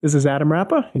This is Adam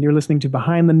Rappa, and you're listening to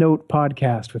Behind the Note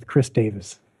podcast with Chris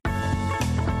Davis.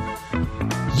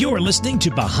 You're listening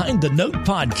to Behind the Note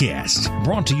podcast,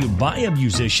 brought to you by a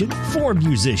musician for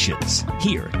musicians.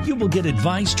 Here, you will get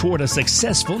advice toward a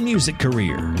successful music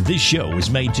career. This show is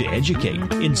made to educate,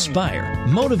 inspire,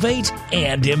 motivate,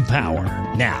 and empower.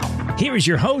 Now, here is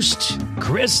your host,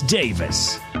 Chris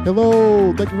Davis.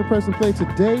 Hello, thank you for pressing play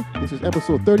today. This is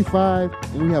episode 35,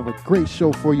 and we have a great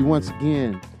show for you once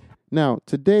again. Now,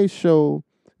 today's show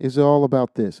is all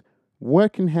about this.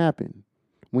 What can happen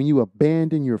when you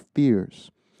abandon your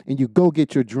fears and you go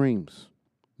get your dreams?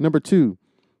 Number two,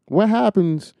 what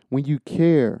happens when you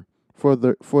care for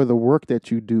the work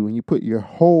that you do and you put your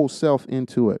whole self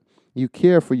into it? You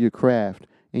care for your craft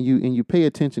and you pay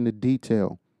attention to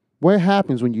detail. What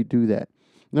happens when you do that?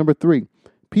 Number three,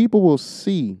 people will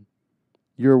see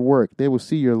your work. They will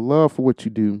see your love for what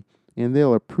you do, and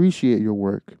they'll appreciate your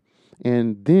work.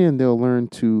 And then they'll learn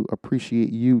to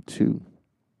appreciate you too.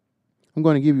 I'm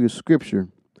going to give you a scripture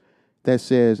that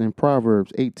says in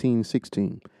Proverbs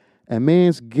 18:16, a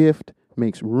man's gift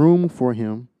makes room for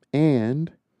him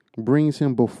and brings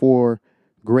him before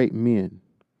great men.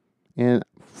 And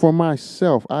for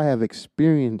myself, I have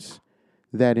experienced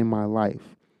that in my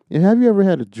life. And have you ever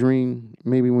had a dream,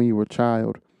 maybe when you were a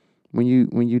child, when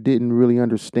you didn't really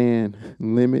understand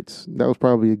limits? That was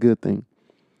probably a good thing.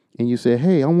 And you said,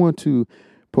 hey, I want to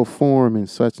perform in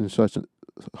such and such a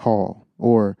hall,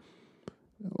 or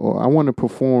I want to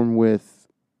perform with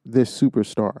this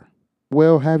superstar.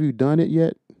 Well, have you done it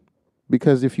yet?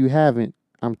 Because if you haven't,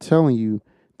 I'm telling you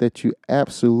that you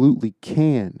absolutely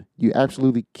can. You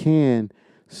absolutely can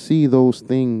see those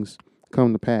things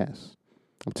come to pass.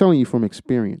 I'm telling you from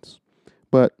experience.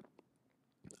 But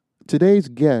today's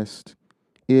guest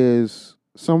is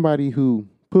somebody who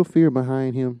put fear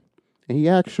behind him. And he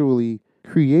actually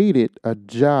created a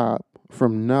job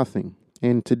from nothing.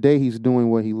 And today he's doing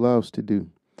what he loves to do.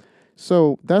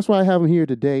 So that's why I have him here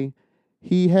today.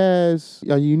 He has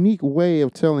a unique way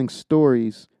of telling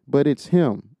stories, but it's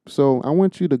him. So I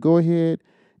want you to go ahead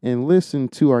and listen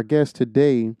to our guest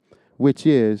today, which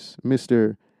is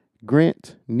Mr.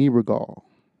 Grant Niebergall.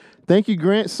 Thank you,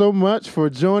 Grant, so much for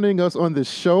joining us on the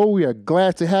show. We are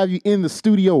glad to have you in the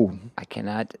studio. I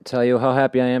cannot tell you how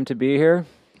happy I am to be here.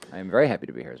 I am very happy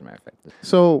to be here, as a matter of fact.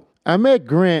 So I met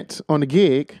Grant on a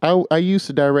gig. I used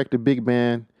to direct a big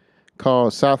band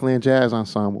called Southland Jazz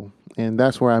Ensemble, and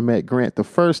that's where I met Grant the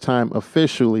first time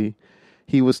officially.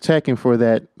 He was teching for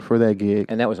that gig.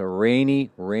 And that was a rainy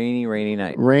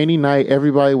night. Rainy night.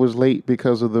 Everybody was late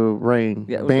because of the rain.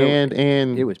 Yeah, band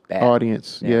and it was bad.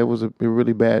 Audience. Yeah, it was a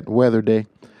really bad weather day.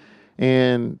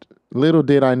 And little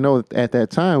did I know at that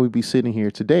time we'd be sitting here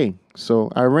today.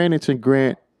 So I ran into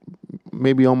Grant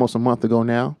maybe almost a month ago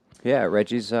now. Yeah,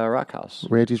 Reggie's Rock House.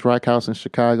 Reggie's Rock House in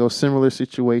Chicago. Similar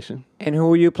situation. And who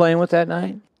were you playing with that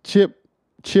night?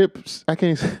 Chips, I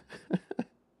can't say.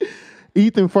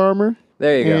 Ethan Farmer.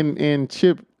 There you go. And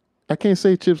Chip, I can't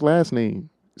say Chip's last name.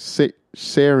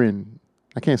 Sharon.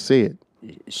 I can't say it.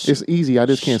 It's easy. I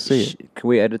just can't say it. Can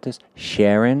we edit this?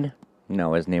 Sharon?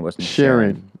 No, his name wasn't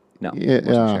Sharon. No, yeah, it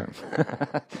wasn't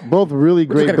Sharon. Both really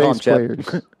great bass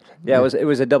players. Yeah, it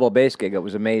was a double bass gig. It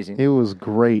was amazing. It was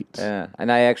great. Yeah,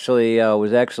 and I actually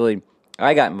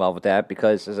I got involved with that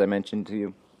because, as I mentioned to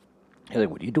you, you're like,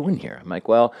 what are you doing here? I'm like,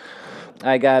 well,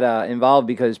 I got involved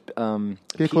because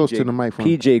Get close to the mic.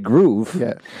 PJ Groove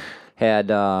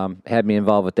had me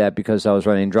involved with that because I was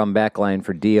running drum backline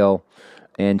for Dio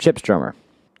and Chip's drummer.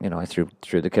 You know, I threw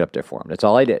the kit up there for him. That's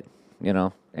all I did. You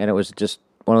know, and it was just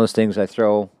one of those things I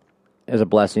throw as a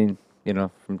blessing. You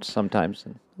know, from sometimes,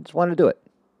 and I just wanted to do it.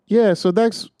 Yeah, so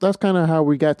that's kind of how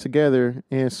we got together.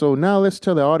 And so now let's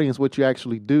tell the audience what you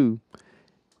actually do.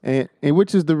 And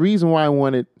which is the reason why I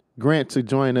wanted Grant to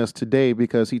join us today,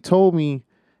 because he told me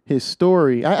his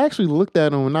story. I actually looked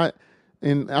at him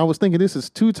and I was thinking, this is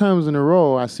 2 times in a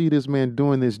row I see this man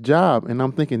doing this job. And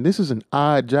I'm thinking, this is an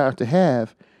odd job to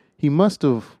have. He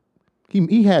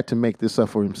had to make this up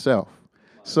for himself.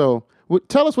 So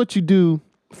tell us what you do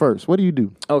first. What do you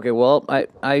do? Okay, well,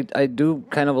 I do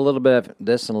kind of a little bit of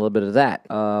this and a little bit of that.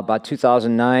 About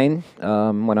 2009,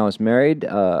 when I was married,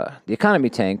 the economy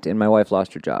tanked and my wife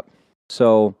lost her job.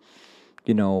 So,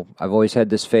 you know, I've always had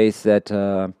this faith that,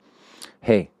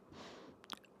 hey,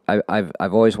 I've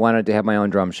always wanted to have my own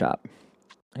drum shop,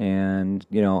 and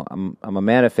you know, I'm a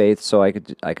man of faith, so I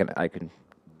can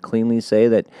cleanly say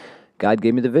that God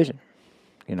gave me the vision,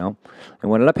 you know.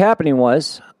 And what ended up happening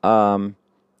was,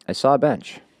 I saw a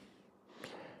bench,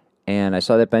 and I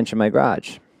saw that bench in my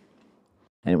garage,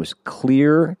 and it was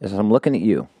clear as I'm looking at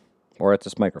you, or at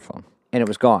this microphone, and it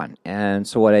was gone. And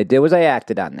so what I did was I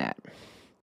acted on that.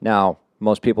 Now,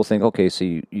 most people think, okay,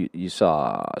 so you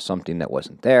saw something that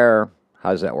wasn't there.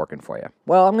 How's that working for you?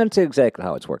 Well, I'm going to tell you exactly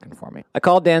how it's working for me. I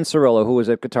called Dan Cirillo, who was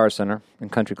at Guitar Center in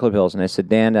Country Club Hills, and I said,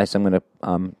 Dan,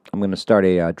 I'm going to start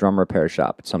a drum repair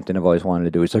shop. It's something I've always wanted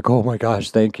to do. He's like, oh my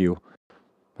gosh, thank you.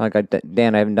 I'm like,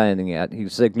 Dan, I haven't done anything yet.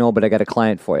 He's like, no, but I got a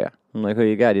client for you. I'm like, who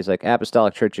you got? He's like,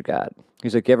 Apostolic Church of God.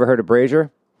 He's like, you ever heard of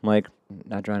Brazier? I'm like,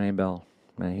 not drawing any bell.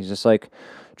 And he's just like,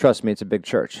 trust me, it's a big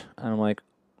church. And I'm like,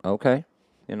 okay,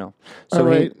 So all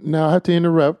right, now I have to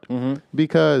interrupt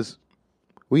because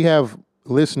we have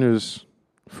listeners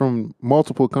from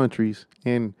multiple countries,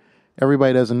 and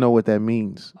everybody doesn't know what that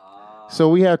means. So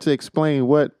we have to explain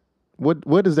what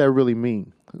does that really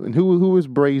mean, and who is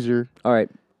Brazier? All right,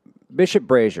 Bishop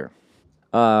Brazier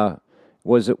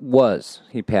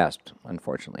he passed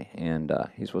unfortunately, and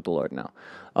he's with the Lord now.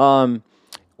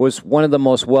 Was one of the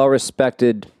most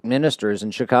well-respected ministers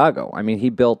in Chicago. I mean, he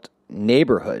built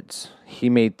neighborhoods. He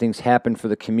made things happen for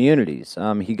the communities.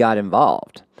 He got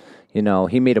involved. He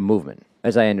made a movement,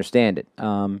 as I understand it.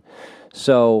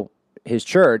 So his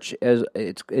church, as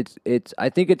it's I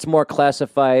think it's more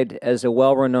classified as a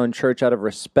well-renowned church out of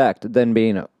respect than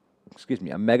being a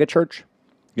mega church.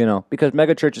 Because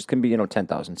mega churches can be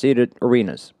 10,000 seated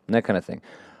arenas and that kind of thing.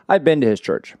 I've been to his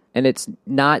church, and it's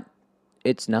not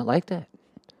like that.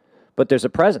 But there's a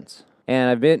presence, and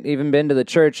I've even been to the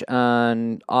church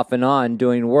off and on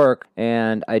doing work,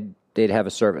 and they'd have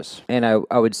a service, and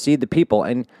I would see the people,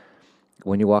 and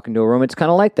when you walk into a room, it's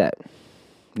kind of like that.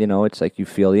 It's like you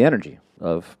feel the energy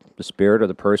of the spirit or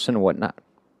the person or whatnot.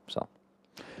 So,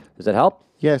 does that help?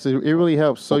 Yes, it really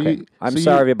helps. So okay. I'm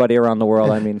sorry, everybody around the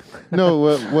world. I mean, no.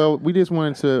 Well, we just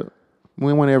want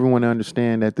everyone to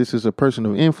understand that this is a person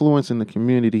of influence in the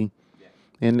community,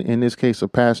 and in this case, a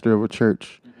pastor of a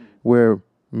church, where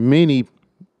many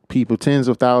people, tens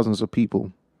of thousands of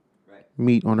people,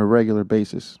 meet on a regular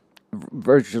basis.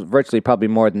 Virtually, probably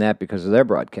more than that because of their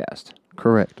broadcast.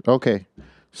 Correct. Okay,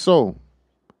 so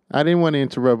I didn't want to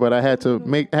interrupt, but I had to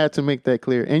make that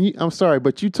clear. And I'm sorry,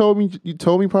 but you told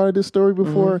me part of this story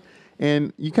before,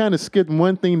 and you kind of skipped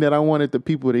one thing that I wanted the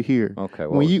people to hear. Okay.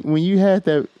 When you had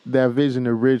that vision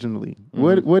originally,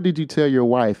 what did you tell your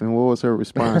wife, and what was her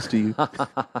response to you?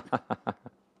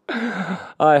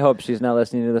 I hope she's not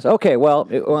listening to this. Okay, well,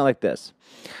 it went like this.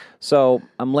 So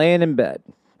I'm laying in bed,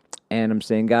 and I'm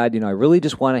saying, God, I really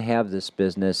just want to have this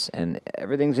business, and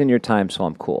everything's in your time, so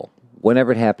I'm cool.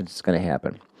 Whenever it happens, it's going to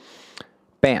happen.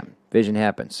 Bam, vision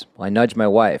happens. Well, I nudged my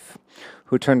wife,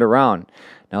 who turned around,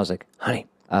 and I was like, honey,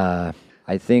 I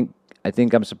think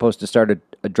I'm supposed to start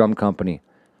a drum company.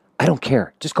 I don't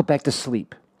care. Just go back to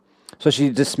sleep. So she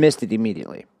dismissed it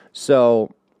immediately.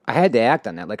 So I had to act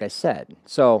on that, like I said.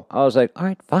 So I was like, all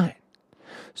right, fine.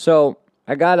 So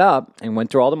I got up and went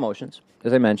through all the motions,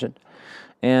 as I mentioned,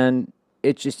 and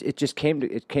it just came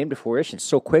to fruition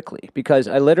so quickly because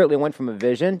I literally went from a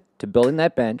vision to building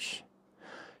that bench,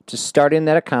 to starting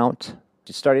that account,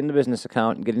 to starting the business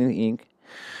account and getting the ink,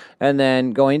 and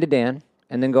then going to Dan,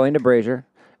 and then going to Brazier,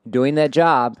 doing that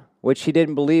job, which he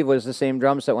didn't believe was the same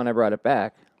drum set when I brought it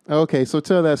back. Okay, so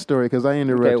tell that story because I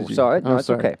interrupted you. Sorry, no, it's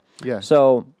sorry. okay. Yeah.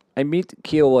 So I meet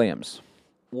Keel Williams,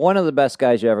 one of the best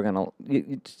guys you're ever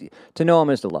going to know him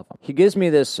is to love him. He gives me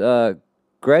this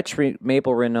Gretsch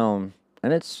Maple Renown,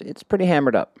 and it's pretty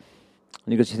hammered up.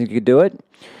 And he goes, you think you could do it?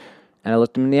 And I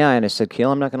looked him in the eye and I said,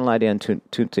 Keel, I'm not going to lie to you on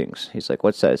two things. He's like,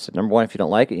 what's that? I said, number one, if you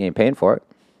don't like it, you ain't paying for it.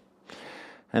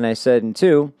 And I said, and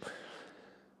two,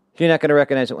 you're not going to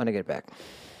recognize it when I get it back.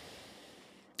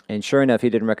 And sure enough,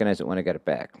 he didn't recognize it when I got it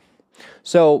back.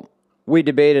 So we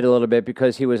debated a little bit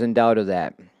because he was in doubt of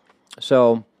that.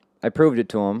 So I proved it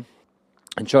to him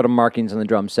and showed him markings on the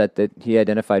drum set that he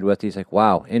identified with. He's like,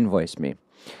 wow, invoice me.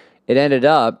 It ended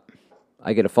up,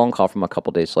 I get a phone call from a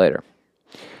couple days later.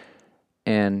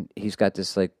 And he's got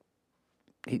this, like,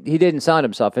 he didn't sound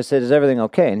himself. I said, is everything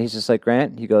okay? And he's just like,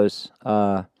 Grant, he goes,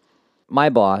 my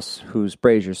boss, who's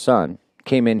Brazier's son,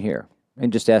 came in here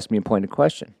and just asked me a pointed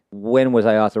question. When was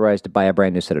I authorized to buy a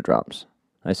brand new set of drums?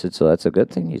 I said, so that's a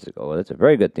good thing? He's like, oh, that's a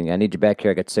very good thing. I need you back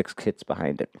here. I got 6 kits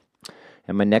behind it.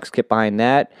 And my next kit behind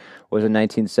that was a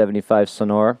 1975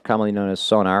 Sonor, commonly known as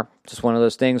Sonar. Just one of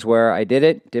those things where I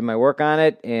did my work on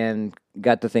it, and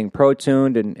got the thing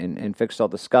pro-tuned and fixed all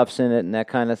the scuffs in it and that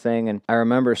kind of thing. And I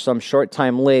remember some short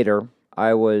time later,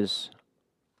 I was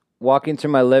walking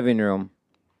through my living room,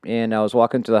 and I was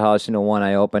walking through the house, one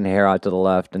eye open, hair out to the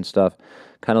left and stuff.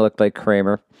 Kind of looked like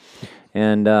Kramer.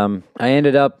 And I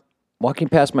ended up walking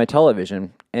past my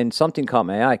television, and something caught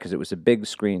my eye because it was a big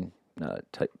screen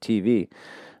TV.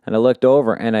 And I looked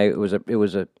over, and it was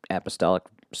a apostolic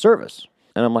service.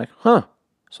 And I'm like, huh.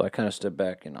 So I kind of stood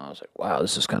back, I was like, wow,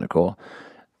 this is kind of cool.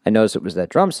 I noticed it was that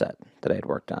drum set that I had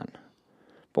worked on.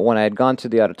 But when I had gone to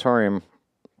the auditorium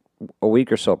a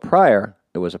week or so prior,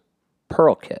 it was a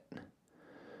Pearl kit.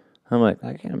 I'm like,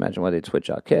 I can't imagine why they'd switch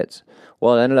out kits.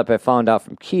 Well, it ended up I found out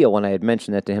from Keel when I had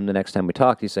mentioned that to him the next time we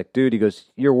talked. He's like, dude, he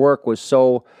goes, your work was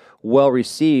so well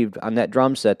received on that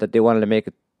drum set that they wanted to make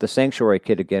it the Sanctuary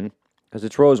kit again because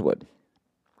it's rosewood.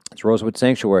 It's Rosewood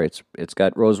Sanctuary. It's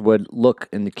got rosewood look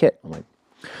in the kit. I'm like,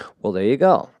 well, there you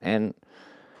go. And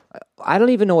I don't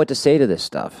even know what to say to this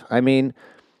stuff. I mean,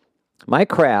 my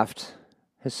craft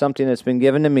is something that's been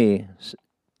given to me,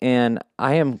 and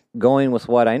I am going with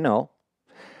what I know.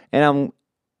 And I'm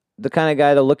the kind of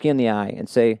guy to look you in the eye and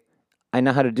say, I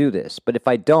know how to do this. But if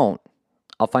I don't,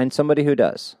 I'll find somebody who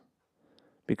does.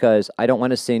 Because I don't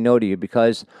want to say no to you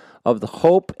because of the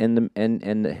hope and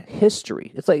the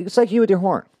history. It's like you with your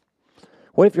horn.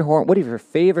 What if your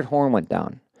favorite horn went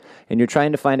down and you're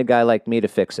trying to find a guy like me to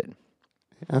fix it?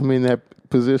 I'm in that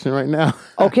position right now.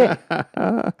 Okay.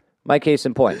 My case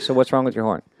in point. So what's wrong with your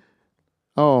horn?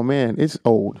 Oh, man, it's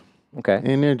old. Okay.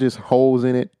 And there are just holes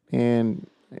in it, and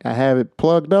I have it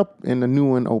plugged up, and the new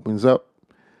one opens up.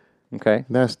 Okay.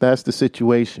 That's the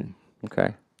situation.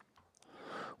 Okay.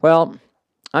 Well,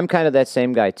 I'm kind of that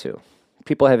same guy, too.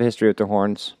 People have a history with their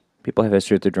horns. People have a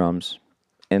history with their drums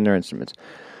and their instruments.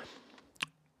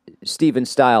 Steven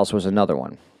Stiles was another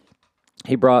one.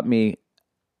 He brought me,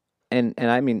 and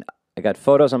I mean, I got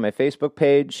photos on my Facebook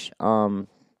page.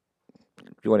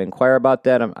 If you want to inquire about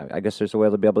that, I guess there's a way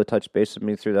to be able to touch base with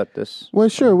me through this. Well,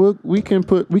 sure. We can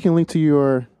link to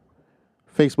your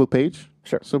Facebook page.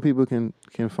 Sure. So people can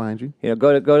find you. You know,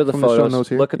 go to the From the show photos, notes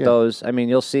here. look at Yeah. those. I mean,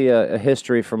 you'll see a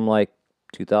history from like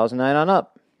 2009 on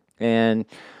up. And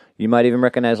you might even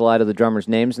recognize a lot of the drummers'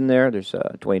 names in there. There's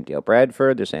Dwayne Dale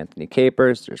Bradford, there's Anthony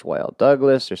Capers, there's Wyle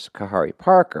Douglas, there's Kahari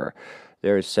Parker,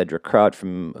 there's Cedric Kraut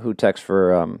who texts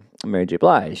for Mary J.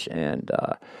 Blige, and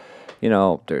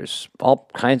there's all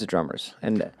kinds of drummers.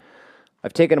 And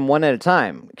I've taken them one at a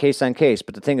time, case on case,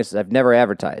 but the thing is I've never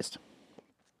advertised.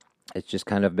 It's just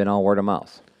kind of been all word of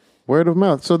mouth. Word of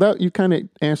mouth. So that you kind of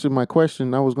answered my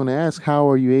question. I was going to ask, how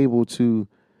are you able to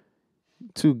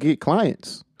get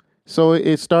clients? So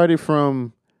it started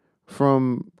from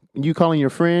you calling your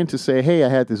friend to say, hey, I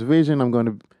had this vision. I'm going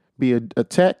to be a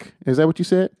tech. Is that what you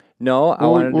said? No, I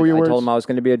What were your words? told him I was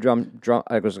going to be a drum.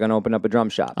 I was going to open up a drum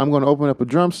shop. I'm going to open up a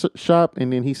drum shop.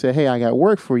 And then he said, hey, I got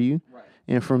work for you. Right.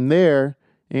 And from there,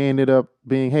 it ended up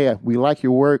being, hey, we like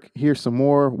your work. Here's some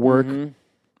more work. Mm-hmm.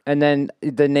 And then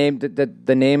the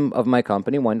name of my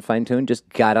company, One Fine Tune, just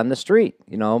got on the street,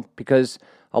 because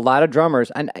a lot of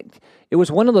drummers, and it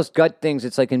was one of those gut things.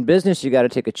 It's like in business, you got to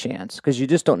take a chance because you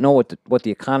just don't know what the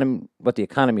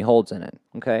economy holds in it.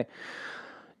 Okay,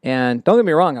 and don't get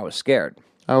me wrong, I was scared.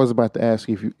 I was about to ask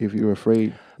if you were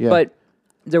afraid. Yeah, but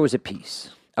there was a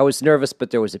peace. I was nervous, but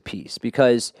there was a peace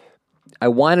because I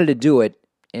wanted to do it,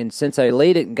 and since I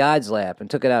laid it in God's lap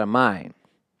and took it out of mine.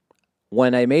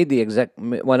 When I made the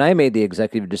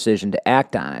executive decision to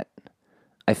act on it,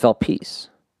 I felt peace.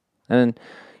 And,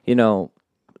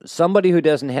 somebody who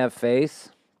doesn't have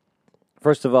faith,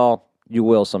 first of all, you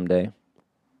will someday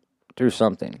through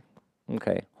something.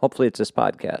 Okay, hopefully it's this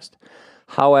podcast.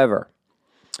 However,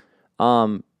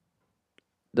 the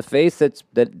faith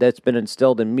that's been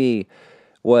instilled in me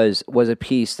was a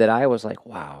piece that I was like,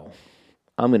 wow,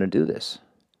 I'm going to do this.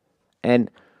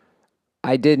 And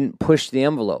I didn't push the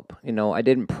envelope. I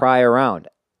didn't pry around.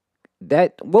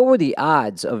 What were the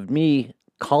odds of me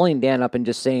calling Dan up and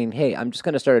just saying, hey, I'm just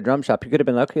going to start a drum shop? He could have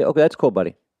been like, okay, that's cool,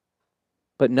 buddy.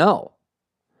 But no.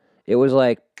 It was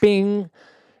like, bing.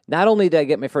 Not only did I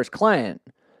get my first client,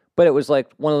 but it was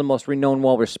like one of the most renowned,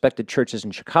 well-respected churches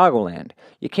in Chicagoland.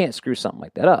 You can't screw something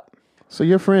like that up. So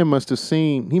your friend must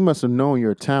have known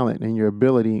your talent and your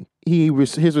ability.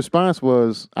 His response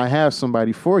was, I have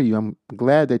somebody for you. I'm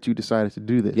glad that you decided to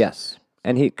do this. Yes.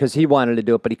 And because he wanted to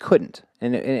do it, but he couldn't.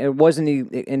 And it wasn't,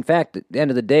 in fact, at the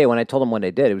end of the day, when I told him what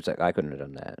I did, it was like, I couldn't have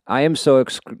done that. I am so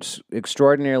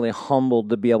extraordinarily humbled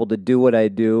to be able to do what I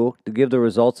do, to give the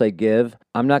results I give.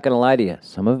 I'm not going to lie to you.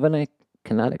 Some of it I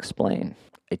cannot explain.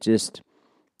 It just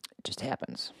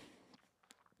happens.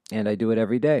 And I do it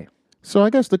every day. So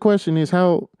I guess the question is,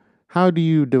 how do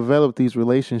you develop these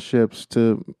relationships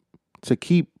to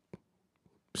keep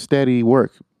steady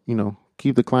work,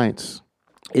 keep the clients?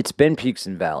 It's been peaks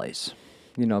and valleys.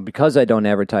 Because I don't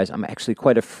advertise, I'm actually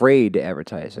quite afraid to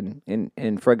advertise.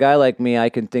 And for a guy like me, I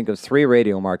can think of 3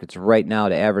 radio markets right now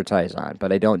to advertise on,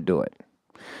 but I don't do it.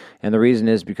 And the reason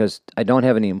is because I don't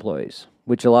have any employees,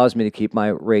 which allows me to keep my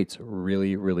rates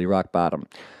really, really rock bottom.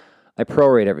 I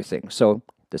prorate everything. So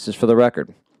this is for the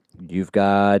record. You've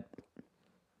got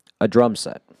a drum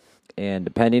set. And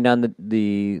depending on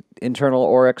the internal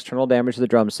or external damage to the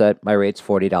drum set, my rate's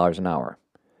 $40 an hour.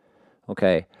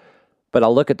 Okay. But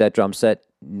I'll look at that drum set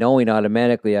knowing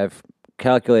automatically I've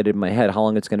calculated in my head how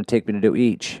long it's going to take me to do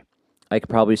each. I could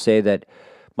probably say that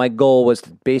my goal was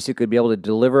to basically be able to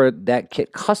deliver that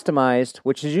kit customized,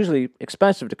 which is usually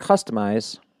expensive to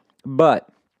customize, but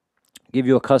give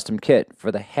you a custom kit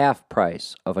for the half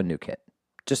price of a new kit.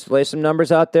 Just to lay some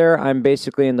numbers out there, I'm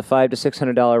basically in the $500 to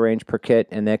 $600 range per kit,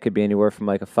 and that could be anywhere from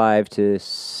like a 5 to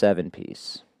 7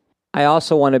 piece. I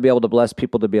also want to be able to bless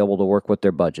people to be able to work with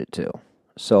their budget too.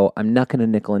 So I'm not going to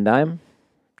nickel and dime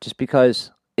just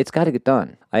because it's got to get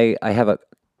done. I have a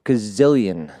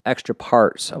gazillion extra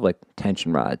parts of like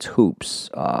tension rods, hoops,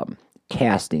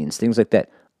 castings, things like that.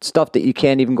 Stuff that you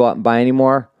can't even go out and buy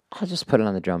anymore. I'll just put it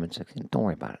on the drum and say, don't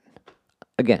worry about it.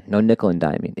 Again, no nickel and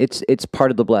diming. It's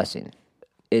part of the blessing.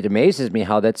 It amazes me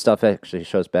how that stuff actually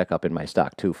shows back up in my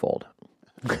stock twofold.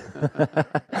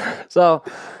 So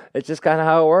it's just kind of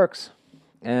how it works.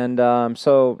 And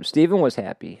so Steven was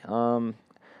happy.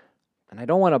 And I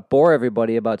don't want to bore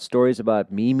everybody about stories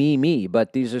about me,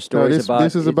 but these are stories about...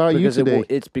 This is about you today.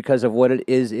 It's because of what it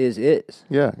is.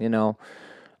 Yeah. You know?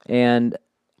 And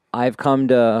I've come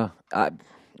to...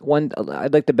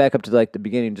 I'd like to back up to like the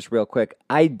beginning just real quick.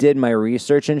 I did my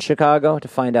research in Chicago to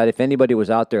find out if anybody was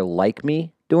out there like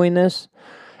me doing this.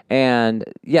 And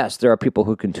yes, there are people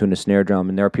who can tune a snare drum,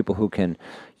 and there are people who can,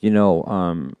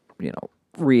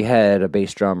 rehead a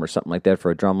bass drum or something like that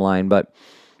for a drum line. But,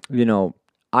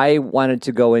 I wanted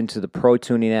to go into the pro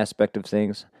tuning aspect of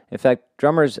things. In fact,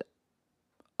 drummers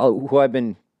who I've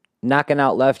been knocking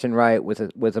out left and right with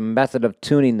a method of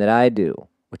tuning that I do,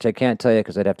 which I can't tell you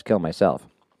because I'd have to kill myself.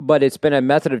 But it's been a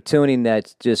method of tuning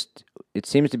that's just, it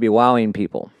seems to be wowing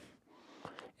people.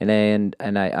 And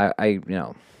I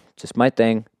just my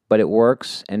thing, but it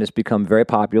works and it's become very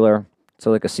popular.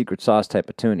 So like a secret sauce type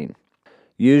of tuning.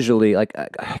 Usually, like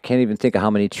I can't even think of how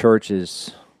many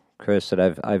churches, Chris,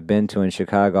 that I've been to in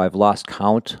Chicago. I've lost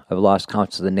count. I've lost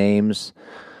counts of the names.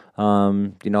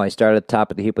 I started at the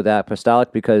top of the heap with that apostolic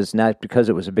not because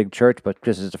it was a big church, but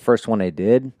because it's the first one I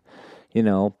did.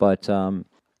 But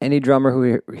any drummer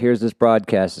who hears this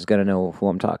broadcast is going to know who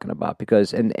I'm talking about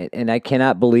because, and I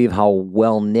cannot believe how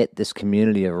well knit this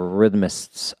community of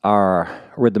rhythmatists,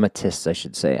 I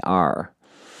should say, are.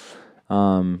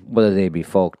 Whether they be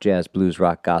folk, jazz, blues,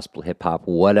 rock, gospel, hip hop,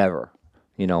 whatever,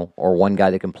 or one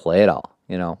guy that can play it all,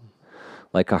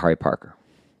 like Kahari Parker.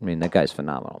 I mean, that guy's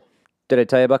phenomenal. Did I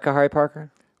tell you about Kahari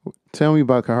Parker? Tell me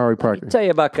about Kahari Parker. Tell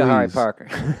you about Kahari Parker.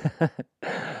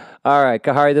 All right,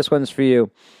 Kahari, this one's for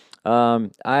you.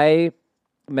 I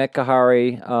met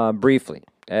Kahari briefly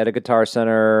at a Guitar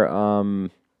Center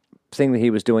thing that he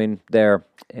was doing there,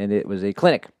 and it was a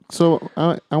clinic. So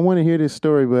I want to hear this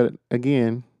story, but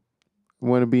again, I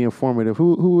want to be informative.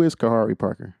 Who is Kahari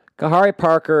Parker? Kahari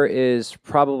Parker is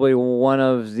probably one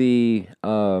of the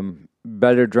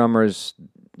better drummers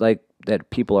like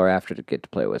that people are after to get to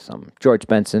play with. George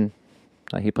Benson.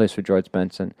 He plays for George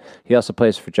Benson. He also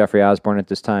plays for Jeffrey Osborne at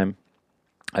this time.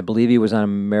 I believe he was on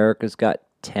America's Got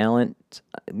Talent.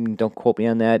 Don't quote me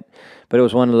on that. But it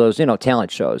was one of those, talent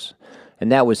shows.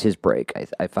 And that was his break,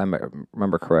 if I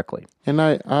remember correctly. And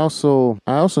I also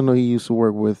know he used to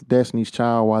work with Destiny's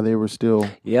Child while they were still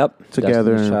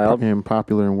together and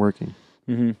popular and working.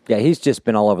 Mm-hmm. Yeah, he's just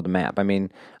been all over the map. I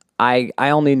mean, I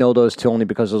only know those two only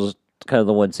because those are kind of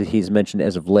the ones that he's mentioned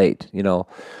as of late,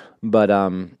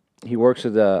 But he works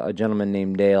with a gentleman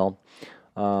named Dale,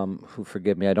 who,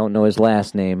 forgive me, I don't know his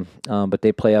last name, but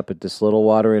they play up at this little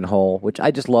watering hole, which I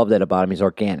just love that about him. He's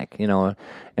organic, and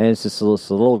it's just a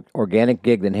little organic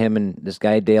gig that him and this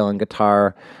guy Dale on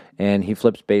guitar, and he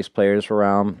flips bass players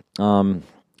around, and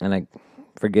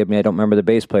forgive me, I don't remember the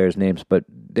bass players' names, but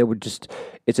they were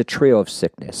it's a trio of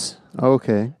sickness.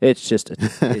 Okay. It's just,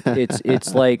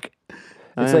 it's like...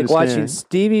 It's like watching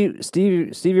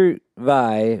Stevie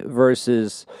Vai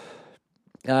versus,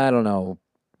 I don't know,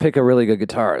 pick a really good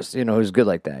guitarist, who's good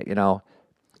like that,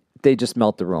 They just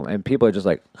melt the room. And people are just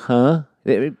like, huh?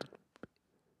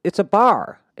 It's a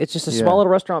bar. It's just a small little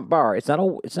restaurant bar. It's not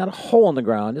a hole in the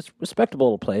ground. It's a respectable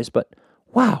little place, but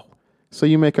wow. So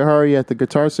you met Kahari at the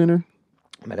Guitar Center?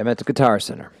 Met him at the Guitar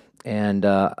Center. And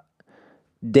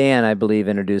Dan, I believe,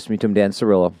 introduced me to him. Dan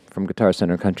Cirillo from Guitar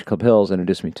Center Country Club Hills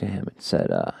introduced me to him and said,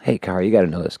 hey, Kahari, you got to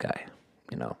know this guy.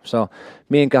 So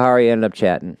me and Kahari ended up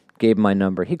chatting, gave him my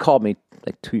number. He called me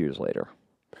like 2 years later.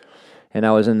 And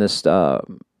I was in this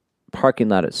parking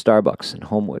lot at Starbucks in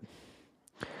Homewood.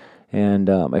 And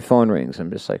my phone rings. I'm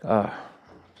just like,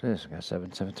 this got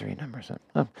 773 numbers.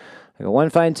 I go, one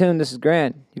fine tune, this is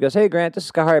Grant. He goes, hey, Grant, this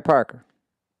is Kahari Parker.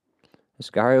 This is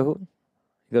Kahari who?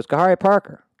 He goes, Kahari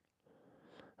Parker.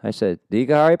 I said, the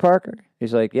Kahari Parker?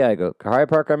 He's like, yeah. I go, Kahari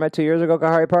Parker I met 2 years ago,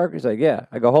 Kahari Parker? He's like, yeah.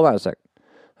 I go, hold on a sec.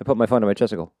 I put my phone on my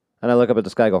chest. I go, and I look up at the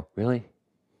sky. I go, really?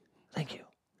 Thank you.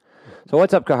 So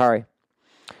what's up, Kahari?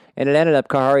 And it ended up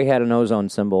Kahari had an ozone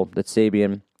symbol that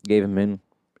Sabian gave him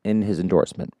in his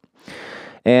endorsement.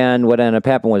 And what ended up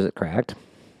happening was it cracked.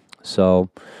 So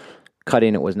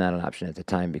cutting it was not an option at the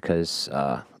time because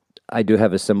I do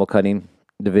have a symbol cutting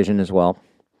division as well.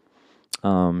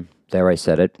 There I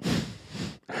said it.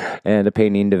 And a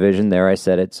painting division, there I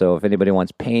said it. So if anybody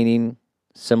wants painting,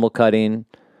 symbol cutting,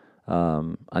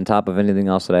 on top of anything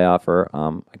else that I offer,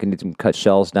 I can do some cut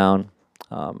shells down,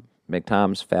 make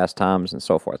toms, fast toms, and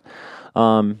so forth.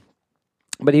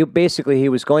 But he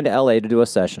was going to LA to do a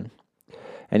session,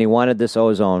 and he wanted this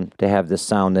ozone to have this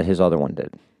sound that his other one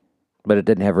did, but it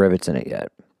didn't have rivets in it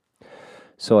yet.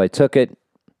 So I took it,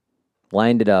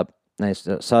 lined it up, and I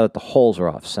saw that the holes were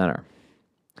off center.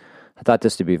 I thought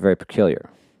this to be very peculiar.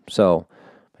 So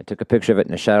I took a picture of it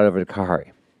and I shot it over to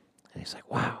Kahari. And he's like,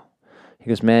 wow. He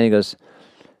goes, man,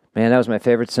 that was my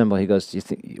favorite symbol. He goes,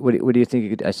 what do you think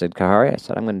you could? I said, Kahari,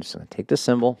 I'm going to take this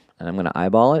symbol and I'm going to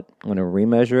eyeball it. I'm going to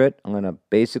remeasure it. I'm going to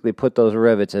basically put those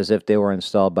rivets as if they were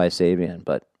installed by Sabian,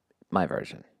 but my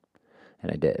version.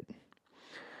 And I did.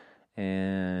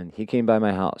 And he came by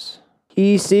my house.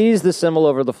 He sees the symbol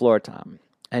over the floor, Tom.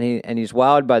 And he's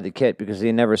wowed by the kit because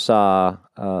he never saw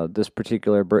this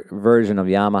particular version of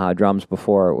Yamaha drums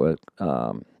before. It was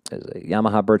a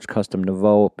Yamaha Birch Custom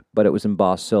Nouveau, but it was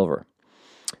embossed silver.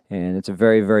 And it's a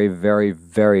very, very, very,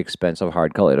 very expensive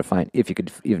hard color to find, if you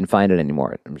could even find it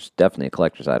anymore. It's definitely a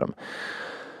collector's item.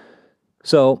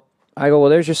 So I go, well,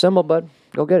 there's your symbol, bud.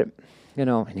 Go get it.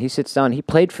 And he sits down. He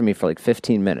played for me for like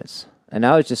 15 minutes. And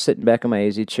I was just sitting back in my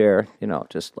AZ chair,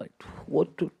 just like, what?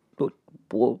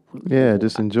 Yeah,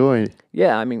 just enjoy it.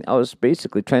 Yeah, I was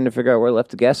basically trying to figure out where I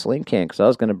left the gasoline can because I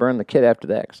was going to burn the kit after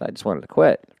that because I just wanted to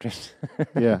quit.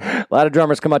 Yeah. A lot of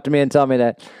drummers come up to me and tell me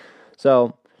that.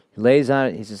 So he lays on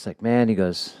it. He's just like, man, he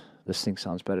goes, this thing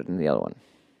sounds better than the other one.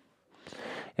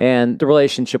 And the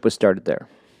relationship was started there.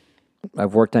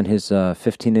 I've worked on his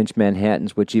 15-inch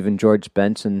Manhattans, which even George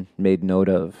Benson made note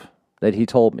of, that he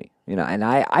told me. And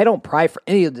I don't pry for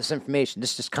any of this information.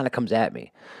 This just kind of comes at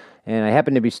me. And I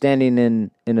happened to be standing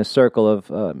in a circle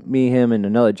of me, him, and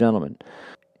another gentleman.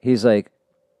 He's like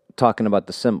talking about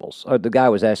the symbols. Or the guy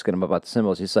was asking him about the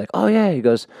symbols. He's like, oh, yeah. He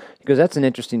goes, that's an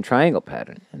interesting triangle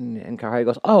pattern. And Kahari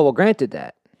goes, oh, well, granted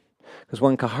that. Because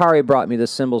when Kahari brought me the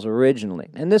symbols originally,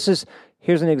 and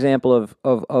here's an example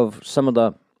of some of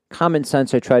the common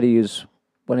sense I try to use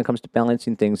when it comes to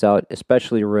balancing things out,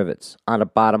 especially rivets on a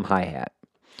bottom hi-hat.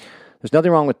 There's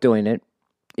nothing wrong with doing it.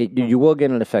 You will get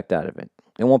an effect out of it.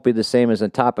 It won't be the same as a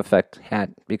top effect hat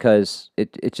because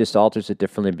it just alters it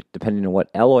differently depending on what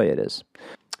alloy it is.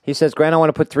 He says, Grant, I want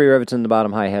to put 3 rivets in the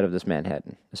bottom hi-hat of this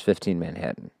Manhattan, this 15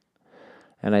 Manhattan.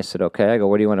 And I said, okay. I go,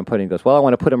 where do you want to put it? He goes, well, I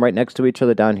want to put them right next to each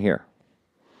other down here.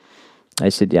 I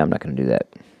said, yeah, I'm not going to do that.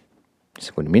 He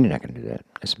said, what do you mean you're not going to do that?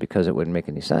 I said, because it wouldn't make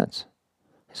any sense.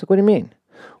 He said, what do you mean?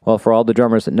 Well, for all the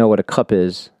drummers that know what a cup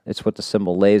is, it's what the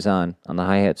cymbal lays on the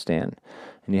hi-hat stand.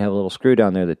 And you have a little screw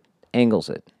down there that angles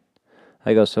it.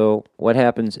 I go, so what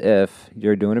happens if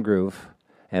you're doing a groove,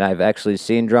 and I've actually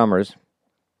seen drummers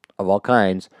of all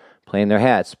kinds playing their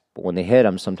hats, but when they hit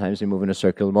them, sometimes they move in a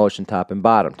circular motion top and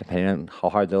bottom, depending on how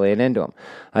hard they're laying into them.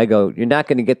 I go, you're not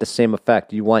going to get the same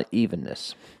effect. You want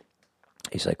evenness.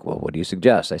 He's like, well, what do you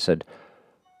suggest? I said,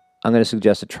 I'm going to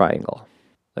suggest a triangle.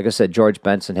 Like I said, George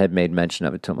Benson had made mention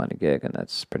of it to him on a gig, and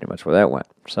that's pretty much where that went.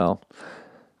 So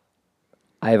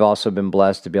I've also been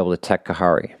blessed to be able to tech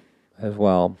Kahari as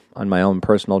well on my own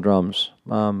personal drums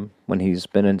when he's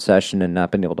been in session and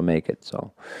not been able to make it.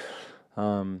 So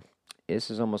this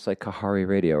is almost like Kahari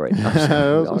radio right now.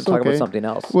 So I'm talking about something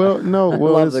else. Well, no,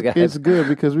 it's good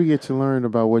because we get to learn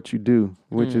about what you do,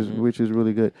 which is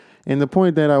really good. And the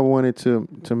point that I wanted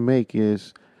to make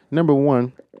is, number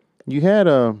one, you had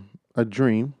a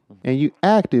dream and you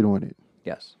acted on it.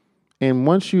 Yes. And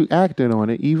once you acted on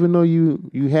it, even though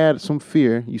you had some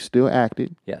fear, you still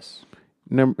acted. Yes.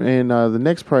 And the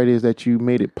next part is that you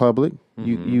made it public.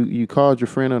 Mm-hmm. You called your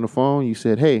friend on the phone. You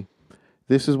said, hey,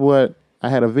 this is what I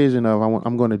had a vision of.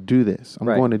 I'm going to do this. I'm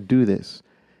going to do this.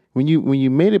 When you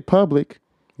made it public,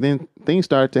 then things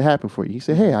started to happen for you. You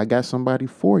said, hey, I got somebody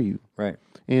for you. Right.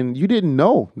 And you didn't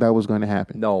know that was going to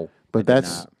happen. No. But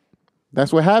that's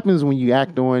what happens when you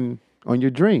act on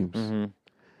your dreams. Mm-hmm.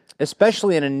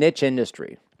 Especially in a niche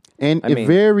industry. And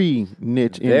very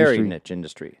niche industry. Very niche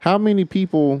industry. How many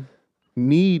people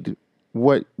need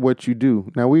what you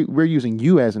do? Now, we're using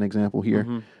you as an example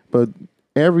here, but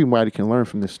everybody can learn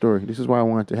from this story. This is why I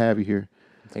wanted to have you here.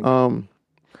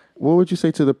 What would you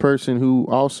say to the person who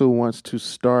also wants to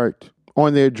start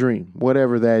on their dream,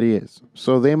 whatever that is?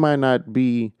 So they might not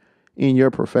be in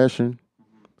your profession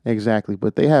exactly,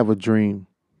 but they have a dream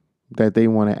that they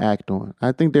want to act on.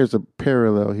 I think there's a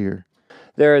parallel here.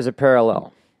 There is a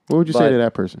parallel. What would you say to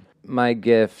that person? My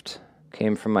gift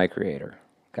came from my Creator,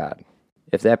 God.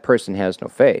 If that person has no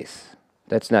faith,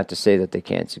 that's not to say that they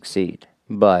can't succeed,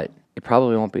 but it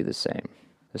probably won't be the same.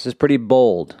 This is pretty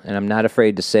bold, and I'm not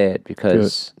afraid to say it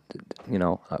because, you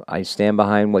know, I stand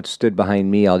behind what stood behind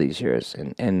me all these years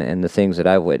and the things that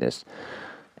I've witnessed.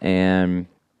 And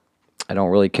I don't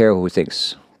really care who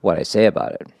thinks what I say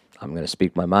about it. I'm going to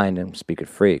speak my mind and speak it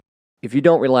free. If you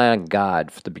don't rely on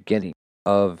God for the beginning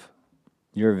of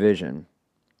your vision,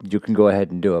 you can go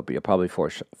ahead and do it, but you'll probably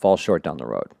fall short down the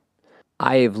road.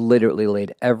 I have literally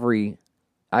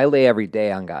I lay every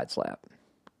day on God's lap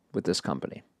with this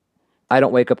company. I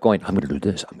don't wake up going, I'm going to do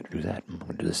this, I'm going to do that, I'm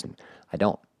going to do this. I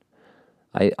don't.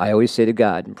 I always say to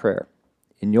God in prayer,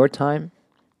 in your time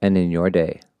and in your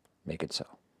day, make it so.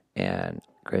 And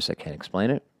Chris, I can't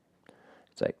explain it.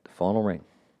 It's like the phone will ring.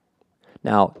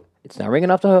 Now, it's not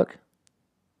ringing off the hook,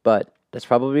 but that's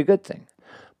probably a good thing.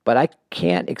 But I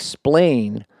can't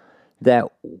explain that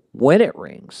when it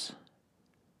rings,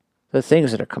 the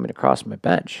things that are coming across my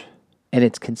bench, and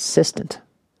it's consistent,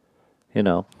 you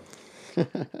know.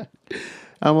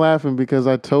 I'm laughing because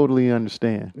I totally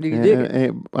understand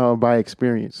by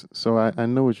experience. So I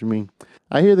know what you mean.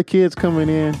 I hear the kids coming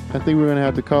in. I think we're going to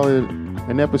have to call it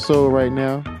an episode right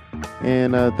now.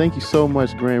 And thank you so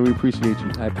much, Grant. We appreciate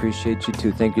you. I appreciate you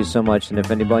too. Thank you so much. And if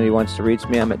anybody wants to reach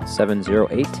me, I'm at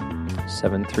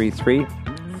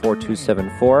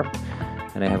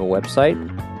 708-733-4274. And I have a website,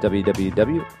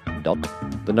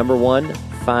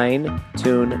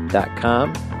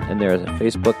 www.finetune.com. And there's a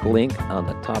Facebook link on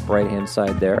the top right-hand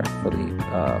side there for the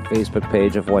Facebook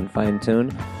page of One Fine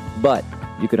Tune. But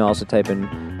you can also type in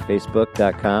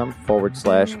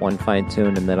facebook.com/One Fine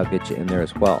Tune, and that'll get you in there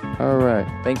as well. All right.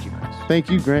 Thank you, Chris. Thank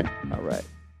you, Grant. All right.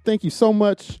 Thank you so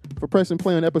much for pressing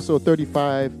play on episode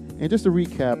 35. And just to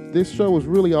recap, this show is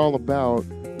really all about,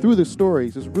 through the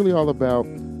stories, it's really all about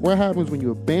what happens when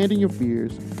you abandon your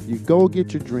fears, you go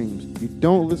get your dreams, you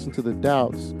don't listen to the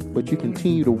doubts, but you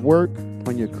continue to work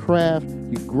on your craft,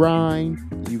 you grind,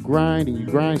 and you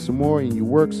grind some more, and you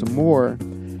work some more.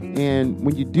 And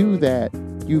when you do that,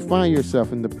 you find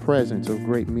yourself in the presence of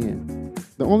great men.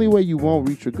 The only way you won't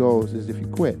reach your goals is if you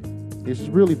quit. It's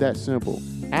really that simple.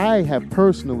 I have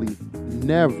personally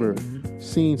never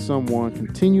seen someone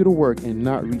continue to work and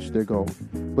not reach their goal.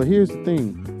 But here's the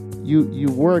thing. You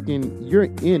work and you're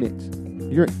in it.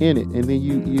 You're in it. And then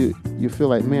you feel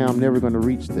like, man, I'm never going to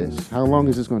reach this. How long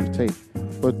is this going to take?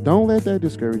 But don't let that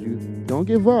discourage you. Don't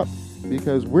give up,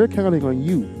 because we're counting on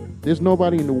you. There's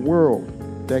nobody in the world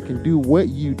that can do what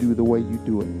you do the way you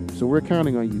do it. So we're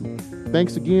counting on you.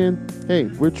 Thanks again. Hey,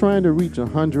 we're trying to reach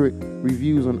 100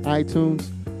 reviews on iTunes.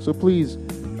 So please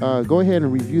go ahead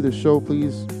and review the show,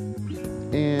 please.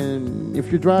 And if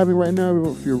you're driving right now,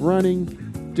 or if you're running,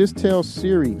 just tell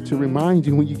Siri to remind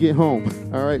you when you get home.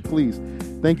 All right, please.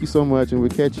 Thank you so much, and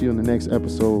we'll catch you in the next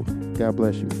episode. God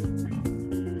bless you.